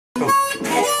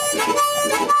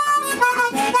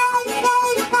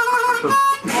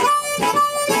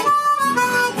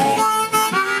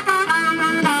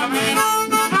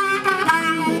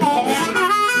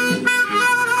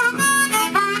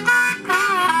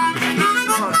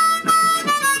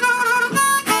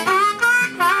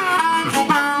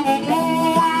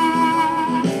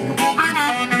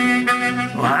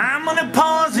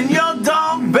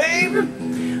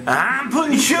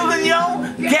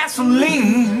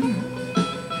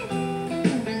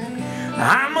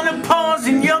I'm gonna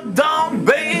poison your dog,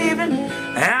 baby,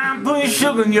 and I'm putting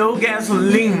sugar in your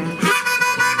gasoline.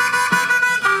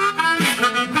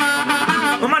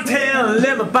 I'm gonna tell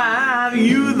everybody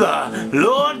you the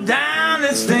low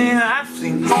downest thing I've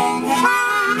seen.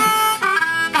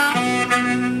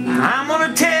 I'm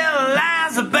gonna tell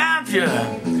lies about you,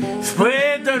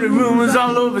 spread dirty rumors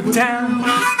all over town.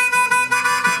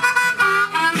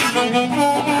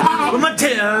 I'm gonna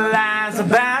tell lies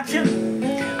about you.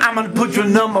 I'm gonna put your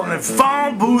number on the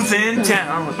phone booth in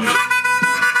town.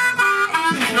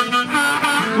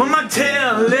 I'm gonna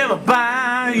tell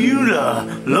everybody you the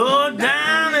low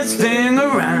downest thing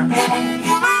around.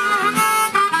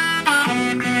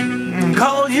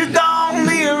 Cause you dog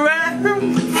me around.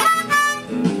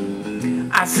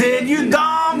 I said you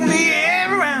dog me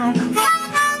around.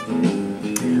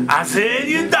 I said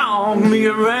you dog me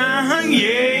around.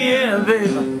 Yeah, yeah,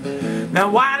 baby. Now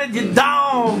why did you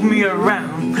dog me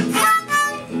around?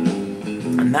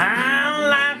 And I don't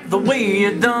like the way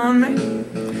you done me,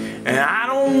 and I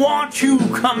don't want you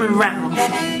coming round.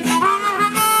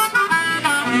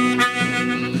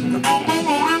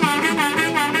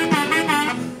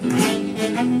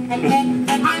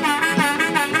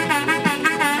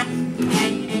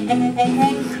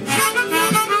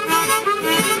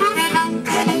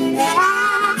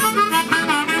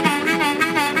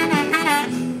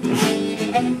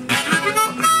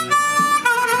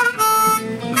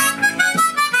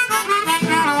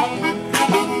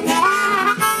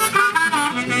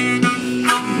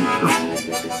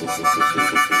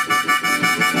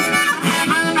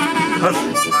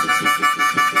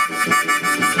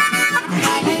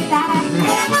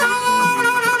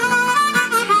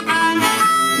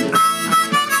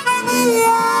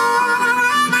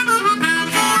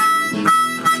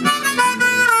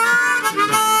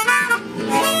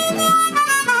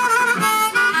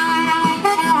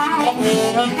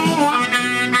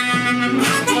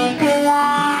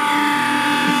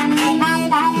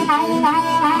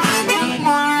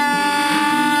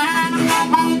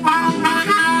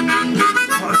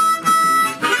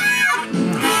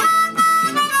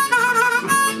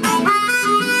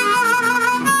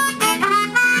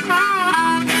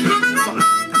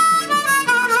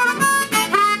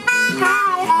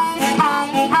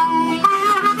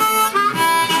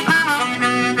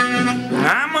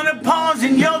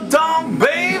 Your dog,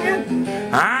 baby,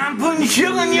 I'm putting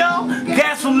sugar in your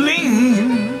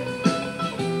gasoline.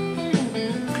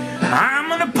 I'm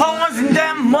gonna poison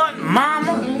that mutt,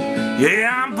 mama.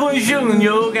 Yeah, I'm putting sugar in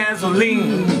your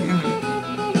gasoline.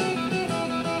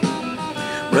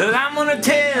 Well, I'm gonna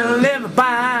tell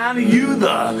everybody you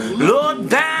the low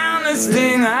downest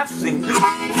thing I've seen.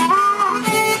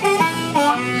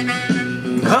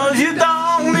 Cause you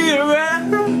dog me around.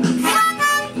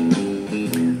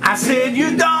 I said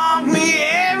you dog me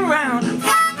around.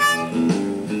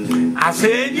 I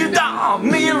said you dog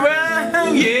me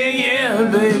around. Yeah,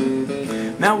 yeah,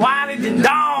 baby. Now why did you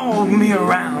dog me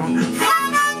around?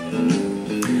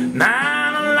 Now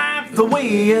I don't like the way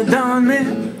you done me,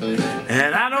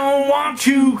 and I don't want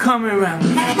you coming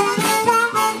around.